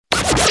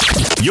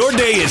Your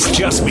day has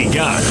just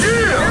begun.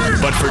 Yeah.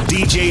 But for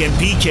DJ and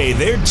PK,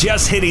 they're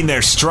just hitting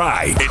their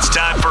stride. It's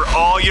time for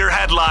all your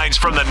headlines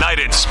from the night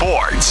in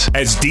sports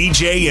as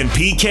DJ and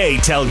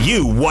PK tell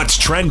you what's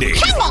trending.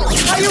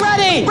 Are you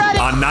ready?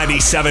 On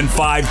 97.5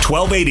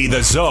 1280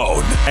 The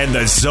Zone and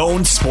The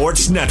Zone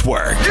Sports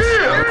Network.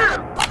 Yeah.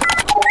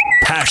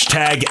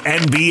 Hashtag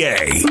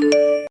NBA.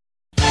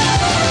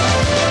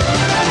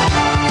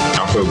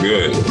 I feel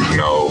good.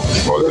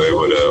 I was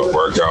able to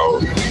work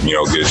out,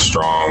 get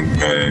strong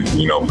and,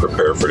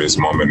 prepare for this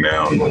moment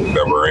now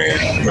that we're in.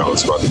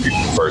 It's about to be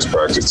the first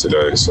practice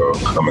today, so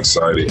I'm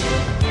excited.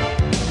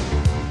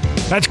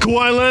 That's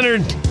Kawhi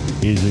Leonard.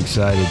 He's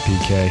excited,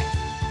 PK.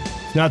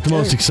 He's not the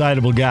most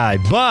excitable guy,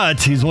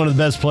 but he's one of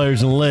the best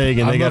players in the league.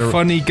 And I'm got a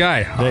funny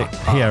guy.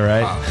 Yeah,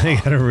 right. They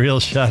got a real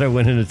shot at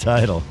winning a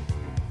title.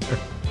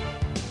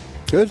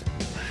 Good.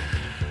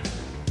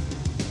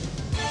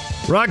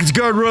 Rockets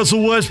guard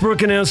Russell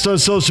Westbrook announced on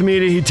social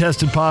media he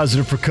tested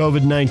positive for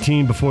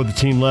COVID-19 before the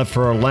team left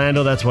for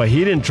Orlando. That's why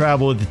he didn't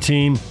travel with the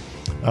team.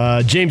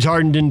 James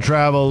Harden didn't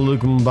travel.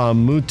 Luka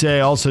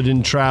Mbamute also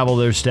didn't travel.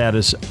 Their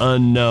status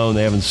unknown.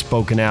 They haven't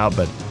spoken out,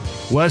 but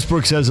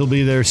Westbrook says he'll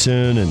be there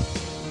soon, and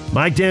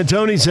Mike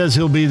D'Antoni says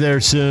he'll be there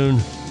soon.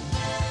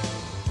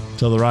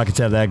 So the Rockets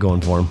have that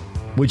going for them,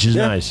 which is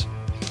nice.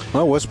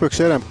 Well, Westbrook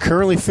said, I'm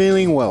currently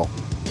feeling well.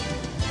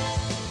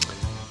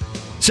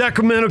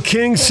 Sacramento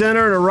Kings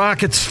center and a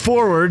Rockets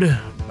forward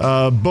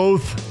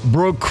both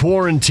broke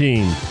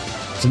quarantine.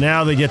 So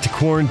now they get to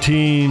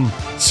quarantine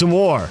some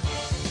more.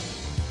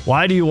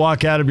 Why do you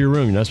walk out of your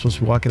room? You're not supposed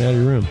to be walking out of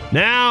your room.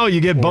 Now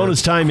you get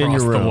bonus time in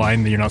your room. Cross the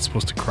line that you're not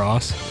supposed to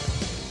cross.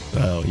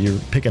 Well, you're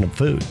picking up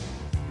food.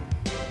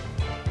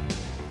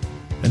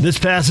 And this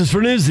passes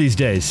for news these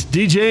days.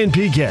 DJ and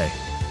PK.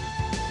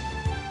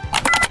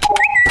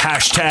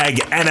 Hashtag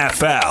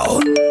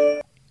NFL.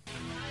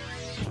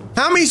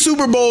 How many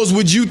Super Bowls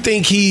would you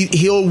think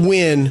he'll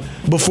win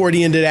before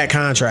the end of that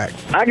contract?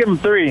 I give him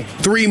 3.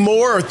 3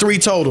 more or 3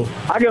 total?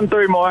 I give him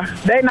 3 more.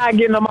 They're not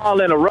getting them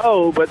all in a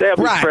row, but they'll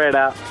be spread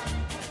out.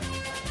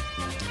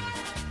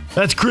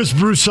 That's Chris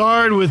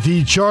Broussard with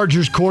the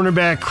Chargers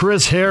cornerback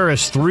Chris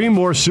Harris. 3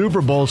 more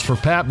Super Bowls for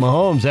Pat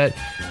Mahomes. That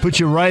puts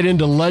you right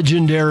into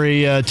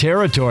legendary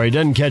territory.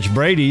 Doesn't catch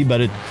Brady,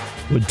 but it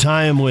would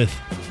tie him with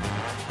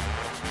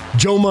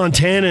Joe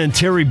Montana and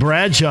Terry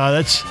Bradshaw.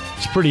 It's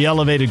pretty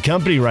elevated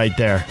company right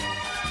there.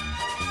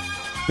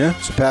 Yeah,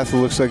 it's a path that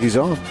looks like he's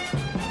on.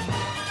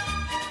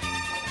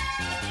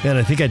 Man,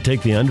 I think I'd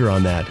take the under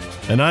on that.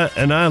 And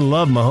I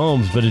love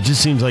Mahomes, but it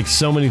just seems like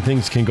so many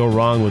things can go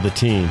wrong with a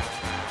team.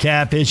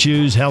 Cap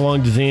issues, how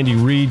long does Andy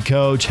Reid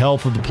coach,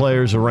 health of the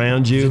players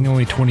around you. Isn't he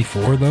only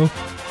 24, though?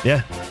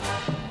 Yeah.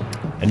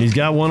 And he's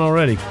got one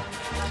already.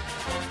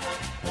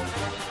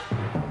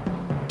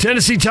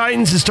 Tennessee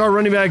Titans and star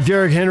running back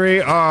Derrick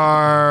Henry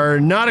are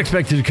not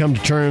expected to come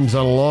to terms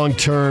on a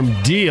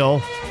long-term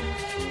deal.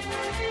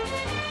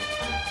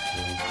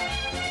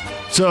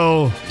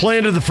 So, play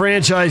under the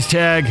franchise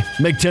tag,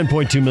 make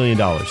 $10.2 million.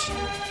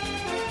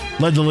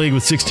 Led the league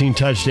with 16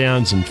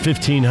 touchdowns and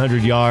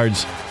 1,500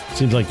 yards.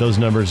 Seems like those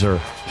numbers are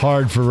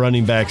hard for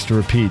running backs to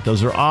repeat.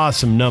 Those are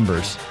awesome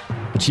numbers.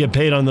 But you get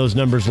paid on those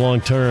numbers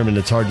long-term, and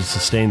it's hard to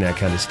sustain that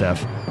kind of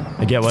stuff.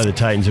 I get why the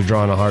Titans are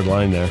drawing a hard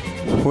line there.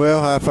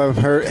 Well, if I'm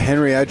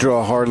Henry, I'd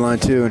draw a hard line,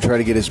 too, and try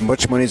to get as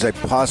much money as I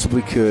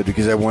possibly could,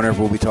 because I wonder if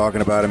we'll be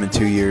talking about him in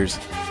 2 years.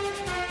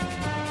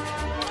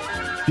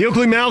 The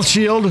Oakley Mouth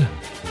Shield,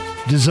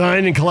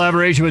 designed in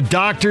collaboration with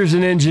doctors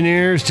and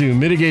engineers to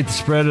mitigate the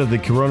spread of the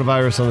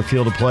coronavirus on the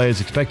field of play, is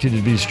expected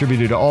to be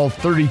distributed to all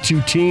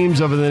 32 teams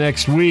over the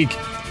next week.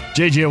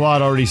 J.J.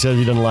 Watt already says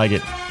he doesn't like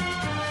it.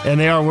 And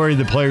they are worried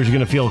the players are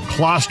going to feel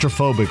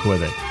claustrophobic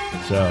with it.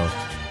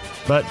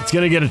 But it's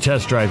going to get a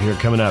test drive here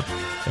coming up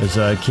as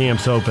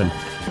camps open.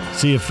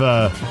 See if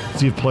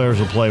players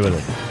will play with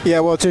it. Yeah,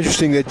 well, it's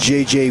interesting that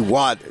J.J.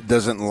 Watt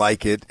doesn't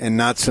like it and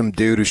not some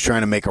dude who's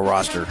trying to make a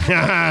roster.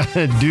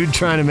 Dude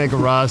trying to make a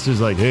roster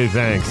is like, hey,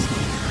 thanks.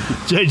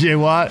 J.J.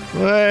 Watt,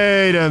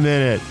 wait a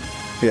minute.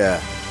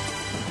 Yeah.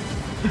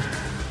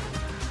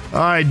 All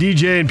right,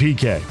 DJ and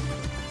PK.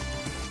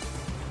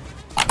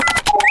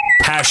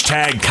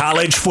 Hashtag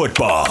college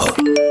football.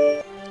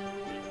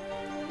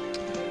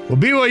 Well,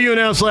 BYU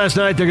announced last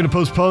night they're going to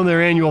postpone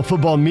their annual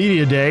football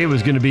media day. It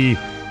was going to be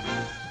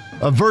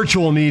a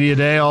virtual media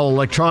day, all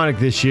electronic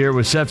this year. It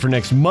was set for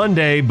next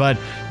Monday, but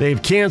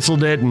they've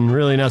canceled it, and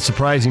really not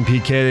surprising,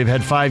 PK. They've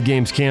had 5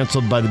 games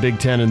canceled by the Big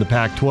Ten and the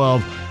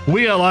Pac-12.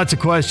 We got lots of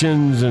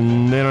questions,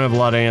 and they don't have a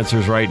lot of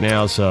answers right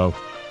now, so.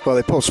 Well,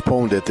 they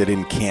postponed it. They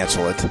didn't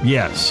cancel it.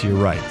 Yes,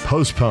 you're right.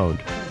 Postponed.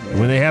 And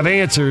when they have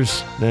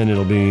answers, then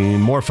it'll be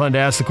more fun to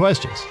ask the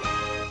questions.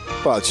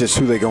 Well, it's just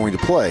who they're going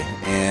to play.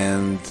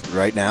 And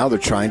right now they're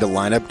trying to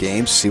line up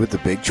games, see what the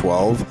Big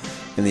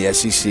 12 and the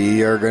SEC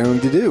are going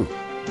to do.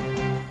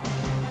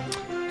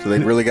 So they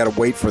really got to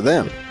wait for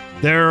them.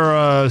 There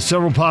are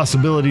several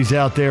possibilities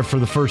out there for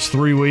the first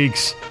 3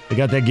 weeks. They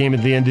got that game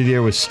at the end of the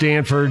year with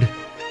Stanford.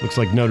 Looks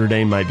like Notre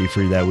Dame might be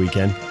free that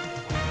weekend.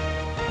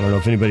 I don't know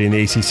if anybody in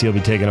the ACC will be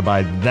taking a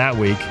bye that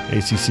week.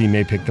 ACC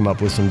may pick them up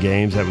with some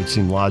games. That would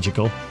seem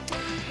logical.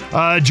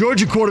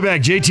 Georgia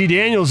quarterback JT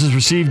Daniels has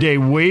received a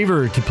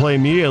waiver to play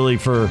immediately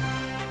for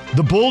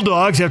the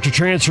Bulldogs after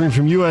transferring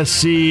from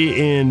USC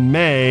in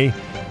May.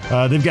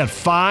 They've got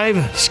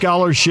 5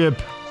 scholarship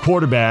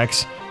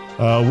quarterbacks.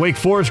 Wake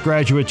Forest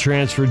graduate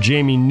transfer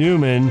Jamie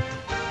Newman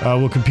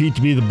will compete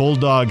to be the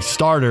Bulldog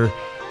starter.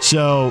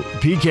 So,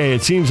 PK,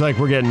 it seems like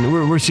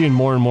we're seeing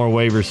more and more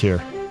waivers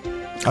here.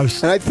 And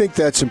I think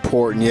that's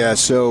important, yeah.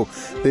 So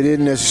they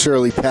didn't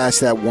necessarily pass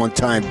that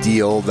one-time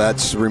deal.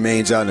 That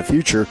remains out in the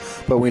future.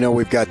 But we know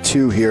we've got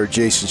 2 here.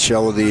 Jason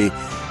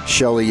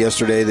Shelley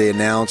yesterday they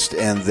announced,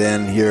 and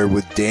then here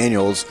with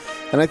Daniels.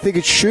 And I think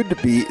it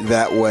should be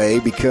that way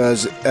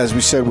because, as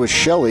we said with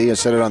Shelley, I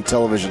said it on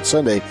television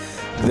Sunday,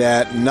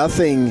 that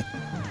nothing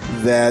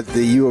that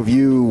the U of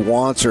U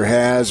wants or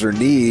has or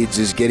needs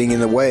is getting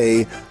in the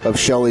way of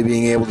Shelley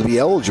being able to be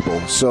eligible.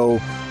 So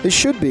it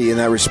should be in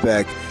that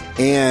respect.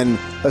 And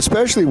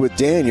especially with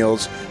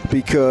Daniels,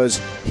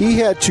 because he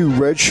had to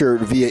redshirt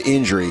via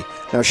injury.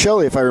 Now,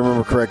 Shelley, if I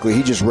remember correctly,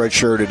 he just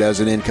redshirted as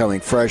an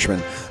incoming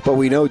freshman. But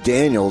we know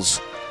Daniels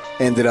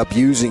ended up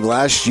using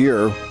last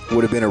year,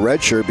 would have been a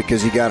redshirt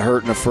because he got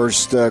hurt in the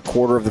first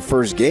quarter of the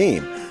first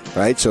game,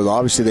 right? So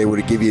obviously they would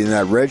have given you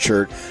that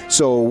redshirt.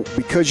 So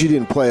because you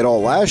didn't play at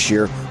all last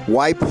year,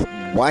 why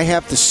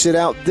have to sit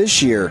out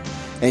this year?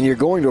 And you're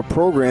going to a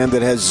program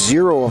that has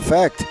zero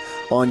effect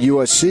on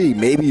USC.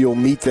 Maybe you'll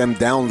meet them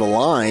down the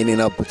line in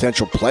a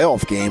potential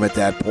playoff game at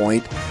that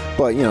point,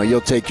 but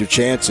you'll take your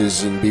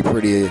chances and be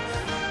pretty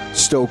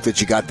stoked that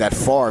you got that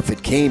far if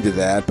it came to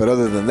that. But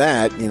other than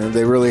that,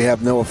 they really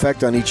have no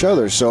effect on each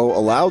other. So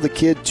allow the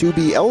kid to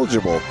be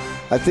eligible.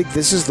 I think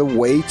this is the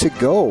way to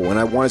go, and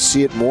I want to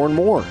see it more and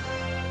more.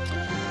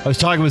 I was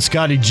talking with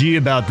Scotty G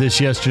about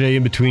this yesterday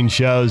in between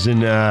shows,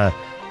 and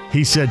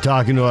he said,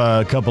 talking to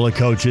a couple of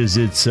coaches,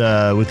 it's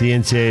with the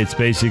NCAA, it's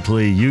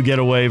basically you get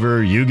a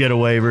waiver.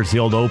 It's the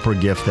old Oprah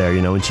gift there,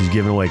 when she's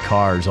giving away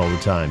cars all the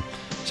time.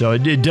 So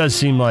it does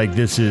seem like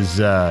this is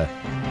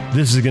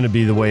going to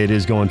be the way it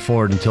is going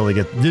forward until they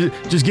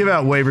just give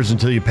out waivers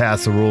until you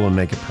pass the rule and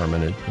make it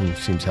permanent. It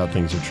seems how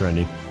things are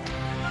trending.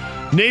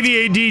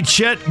 Navy AD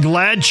Chet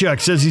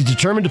Gladchuk says he's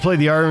determined to play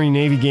the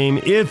Army-Navy game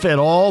if at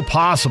all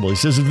possible. He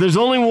says if there's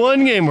only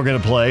one game we're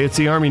going to play, it's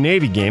the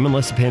Army-Navy game,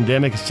 unless the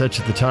pandemic is such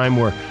at the time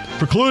we're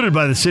precluded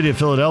by the city of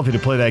Philadelphia to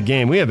play that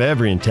game. We have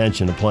every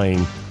intention of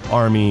playing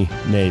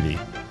Army-Navy.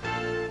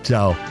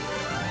 So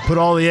put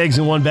all the eggs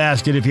in one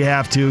basket if you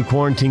have to.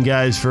 Quarantine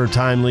guys for a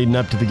time leading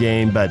up to the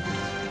game, but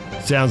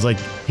it sounds like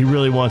he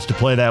really wants to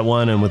play that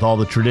one, and with all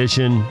the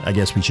tradition, I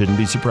guess we shouldn't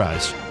be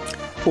surprised.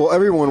 Well,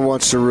 everyone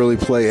wants to really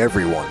play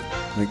everyone.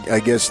 I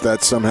guess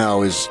that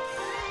somehow is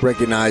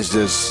recognized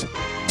as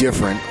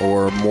different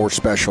or more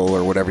special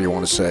or whatever you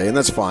want to say, and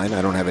that's fine.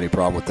 I don't have any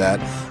problem with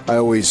that. I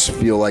always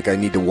feel like I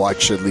need to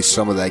watch at least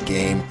some of that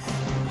game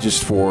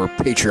just for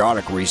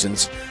patriotic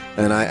reasons.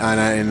 And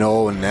I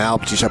know, and now,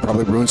 geez, I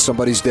probably ruined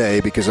somebody's day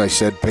because I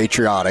said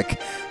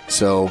patriotic.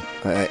 So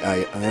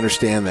I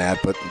understand that,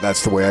 but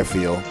that's the way I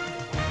feel.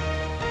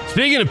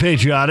 Speaking of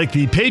patriotic,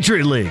 the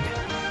Patriot League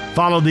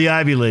followed the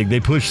Ivy League. They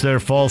pushed their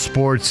fall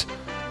sports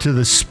to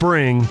the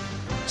spring,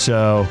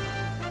 so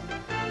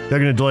they're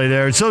going to delay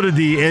there. And so did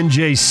the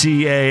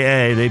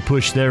NJCAA. They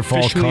pushed their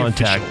fall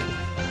contact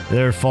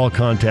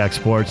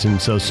sports, and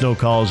so Snow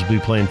College will be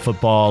playing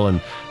football,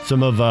 and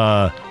some of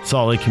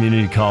Salt Lake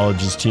Community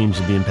College's teams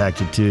will be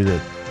impacted too.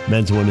 The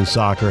men's and women's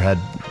soccer had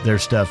their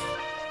stuff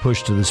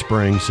pushed to the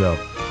spring, so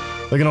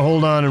they're going to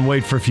hold on and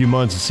wait for a few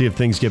months and see if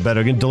things get better.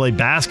 They're going to delay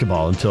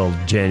basketball until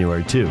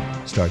January too.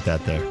 Start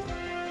that there.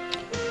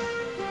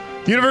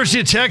 University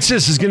of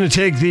Texas is going to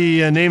take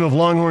the name of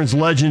Longhorns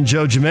legend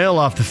Joe Jamail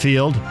off the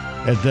field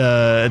at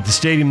the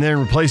stadium there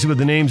and replace it with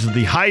the names of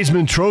the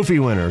Heisman Trophy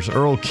winners,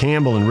 Earl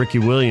Campbell and Ricky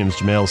Williams.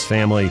 Jamail's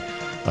family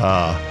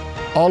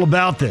all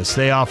about this.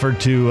 They offered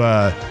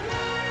to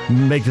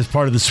make this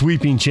part of the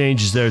sweeping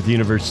changes there at the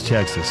University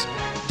of Texas.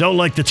 Don't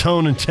like the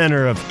tone and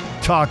tenor of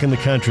talk in the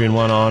country and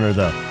want to honor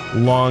the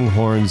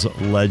Longhorns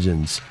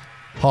legends.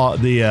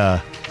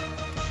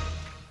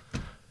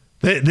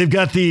 They've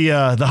got the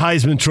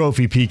Heisman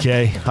Trophy,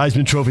 PK.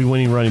 Heisman Trophy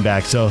winning running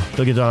back, so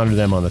they'll get to honor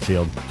them on the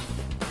field.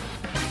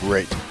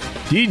 Great.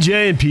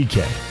 DJ and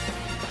PK.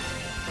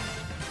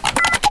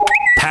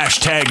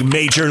 Hashtag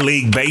Major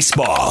League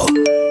Baseball.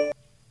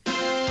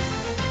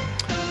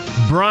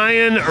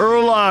 Brian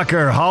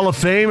Urlacher, Hall of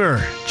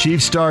Famer,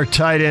 Chief star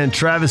tight end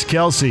Travis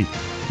Kelce,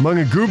 among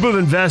a group of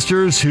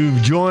investors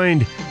who've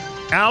joined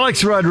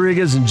Alex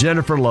Rodriguez and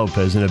Jennifer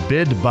Lopez in a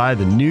bid to buy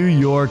the New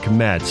York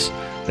Mets.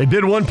 They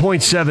bid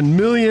 $1.7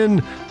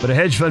 million, but a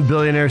hedge fund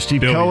billionaire,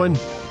 Steve Cohen,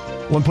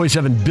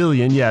 $1.7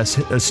 billion, yes.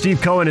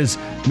 Steve Cohen has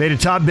made a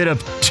top bid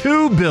of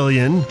 $2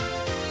 billion.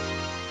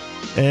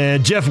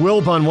 And Jeff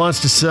Wilpon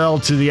wants to sell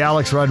to the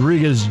Alex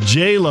Rodriguez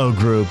J-Lo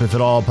group, if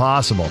at all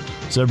possible.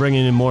 So they're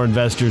bringing in more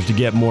investors to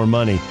get more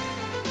money.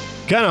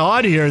 Kind of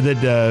odd here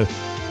that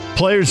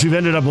Players who've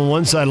ended up on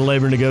one side of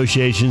labor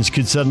negotiations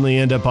could suddenly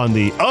end up on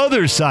the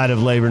other side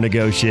of labor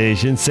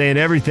negotiations, saying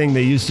everything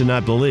they used to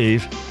not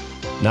believe,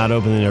 not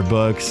opening their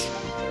books.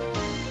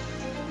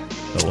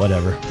 But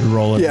whatever, we're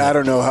rolling. Yeah, I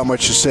don't know how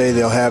much to say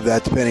they'll have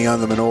that depending on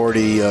the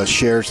minority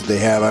shares that they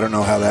have. I don't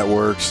know how that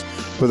works.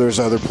 But there's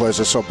other players.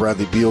 I saw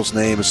Bradley Beal's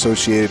name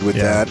associated with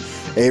that.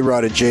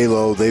 A-Rod and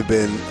J-Lo, they've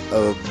been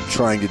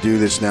trying to do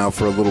this now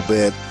for a little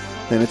bit.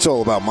 And it's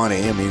all about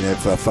money. I mean,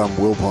 if I'm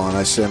Wilpon,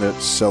 I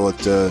sell it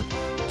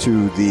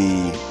to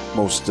the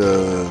most,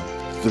 the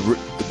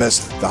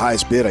best, the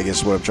highest bid, I guess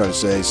is what I'm trying to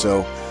say.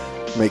 So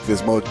make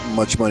as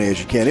much money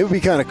as you can. It would be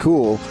kind of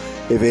cool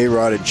if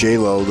A-Rod and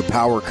J-Lo, the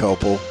power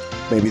couple,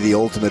 maybe the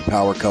ultimate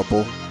power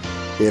couple,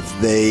 if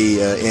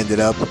they ended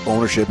up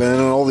ownership. And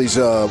then all these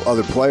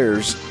other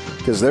players,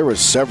 because there was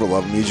several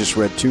of them. You just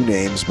read 2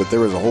 names, but there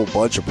was a whole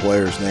bunch of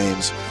players'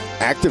 names.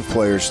 Active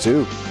players,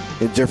 too,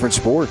 in different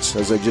sports.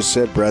 As I just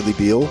said, Bradley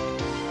Beal.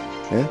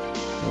 Yeah,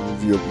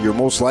 you're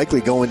most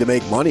likely going to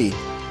make money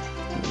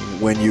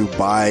when you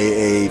buy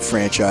a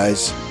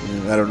franchise.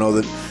 I don't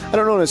know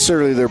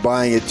necessarily they're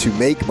buying it to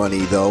make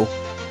money, though.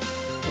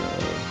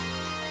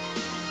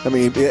 I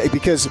mean,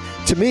 because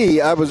to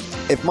me,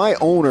 if my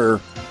owner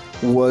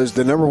was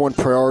the number one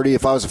priority,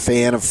 if I was a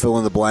fan of fill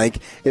in the blank,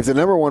 if the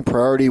number one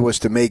priority was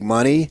to make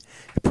money, you're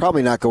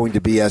probably not going to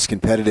be as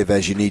competitive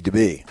as you need to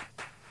be.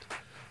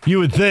 You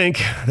would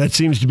think. That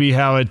seems to be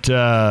how it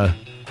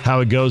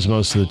goes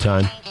most of the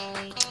time.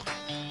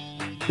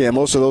 Yeah,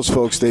 most of those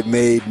folks, they've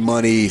made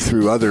money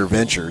through other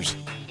ventures.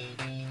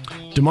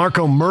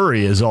 DeMarco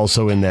Murray is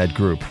also in that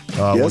group.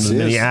 One of the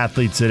many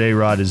athletes that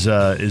A-Rod is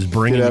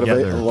bringing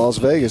together. Las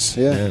Vegas,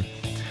 yeah.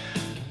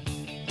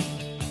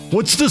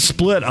 What's the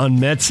split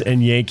on Mets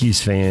and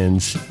Yankees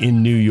fans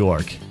in New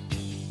York?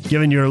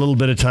 Given you're a little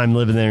bit of time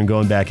living there and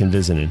going back and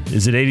visiting.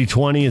 Is it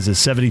 80-20? Is it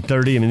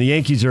 70-30? I mean, the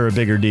Yankees are a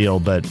bigger deal,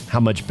 but how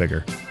much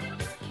bigger?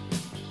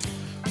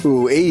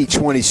 Ooh,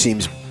 80-20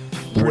 seems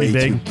pretty way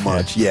big. Too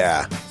much.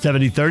 Yeah.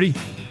 70-30?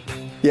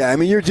 Yeah, I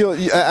mean, you're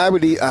dealing. I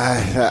would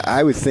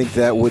think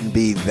that wouldn't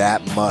be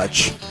that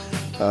much.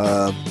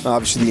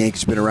 Obviously, the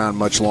Yankees have been around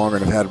much longer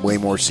and have had way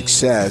more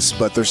success,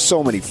 but there's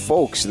so many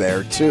folks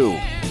there, too.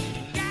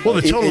 Well,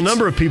 the total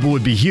number of people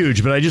would be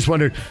huge, but I just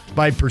wondered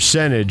by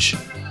percentage,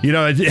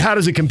 how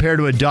does it compare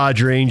to a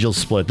Dodger-Angels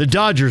split? The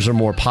Dodgers are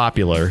more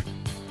popular,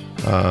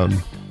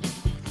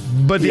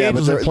 but the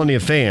Angels have plenty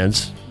of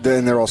fans.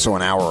 Then they're also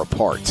an hour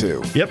apart,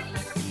 too. Yep.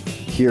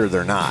 Here,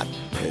 they're not.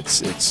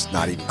 It's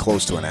not even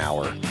close to an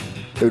hour.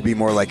 It would be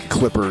more like a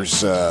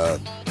Clippers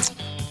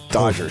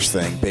Dodgers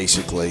thing,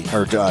 basically,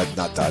 or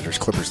not Dodgers,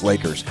 Clippers,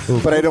 Lakers.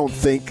 But I don't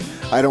think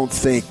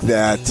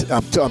that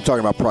I'm talking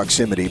about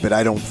proximity. But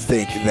I don't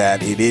think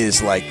that it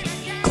is like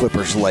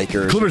Clippers,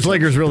 Lakers. Clippers,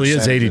 Lakers really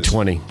is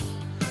 80-20.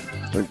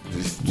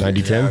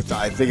 90-10.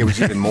 I think it was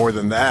even more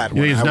than that.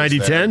 You think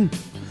it's 90-10?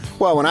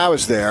 Well, when I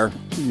was there,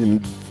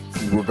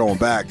 we're going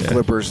back. The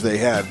Clippers, they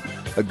had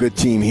a good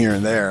team here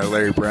and there.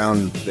 Larry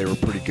Brown, they were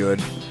pretty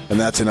good. And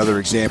that's another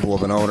example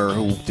of an owner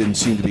who didn't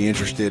seem to be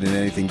interested in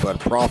anything but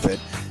profit.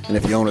 And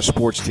if you own a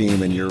sports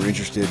team and you're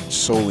interested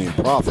solely in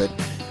profit,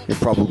 you're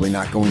probably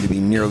not going to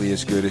be nearly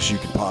as good as you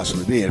could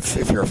possibly be. And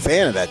if you're a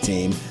fan of that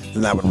team,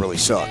 then that would really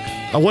suck.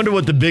 I wonder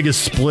what the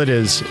biggest split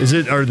is.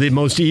 Or the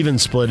most even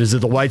split? Is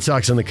it the White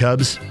Sox and the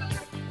Cubs?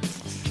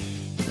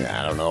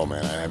 Yeah, I don't know,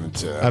 man. I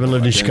haven't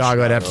lived in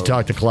Chicago. I'd have to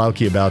talk to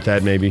Klauke about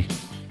that maybe.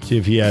 See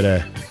if he had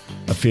a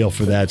feel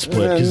for that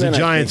split, because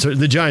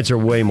the Giants are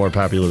way more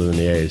popular than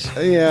the A's.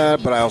 Yeah,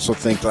 but I also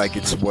think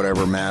it's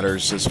whatever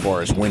matters as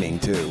far as winning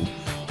too.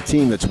 The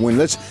team that's winning.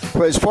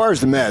 But as far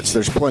as the Mets,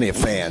 there's plenty of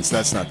fans.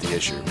 That's not the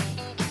issue.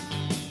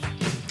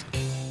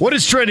 What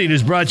is Trending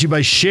is brought to you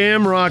by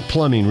Shamrock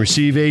Plumbing.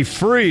 Receive a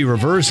free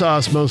reverse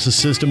osmosis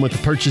system with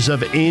the purchase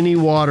of any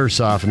water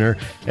softener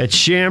at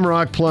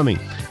Shamrock Plumbing.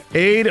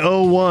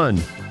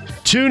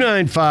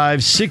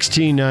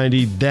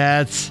 801-295-1690.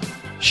 That's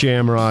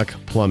Shamrock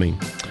Plumbing.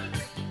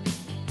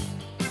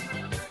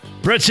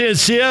 Brett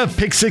Sancia,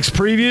 Pick Six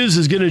Previews,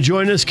 is going to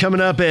join us coming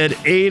up at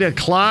 8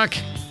 o'clock.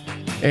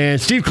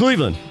 And Steve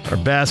Cleveland, our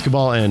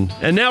basketball and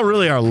now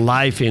really our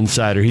life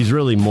insider. He's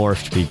really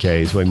morphed, PK.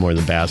 He's way more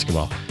than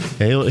basketball.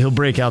 And he'll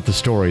break out the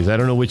stories. I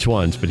don't know which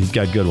ones, but he's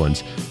got good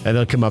ones. And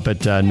they'll come up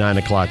at 9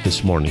 o'clock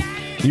this morning.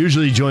 He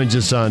usually joins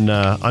us on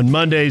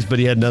Mondays, but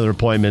he had another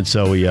appointment,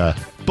 so we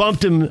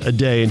bumped him a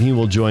day, and he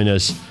will join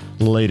us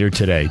later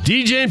today.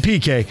 DJ and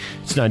PK,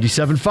 it's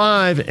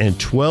 97.5 and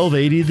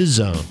 1280 The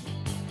Zone.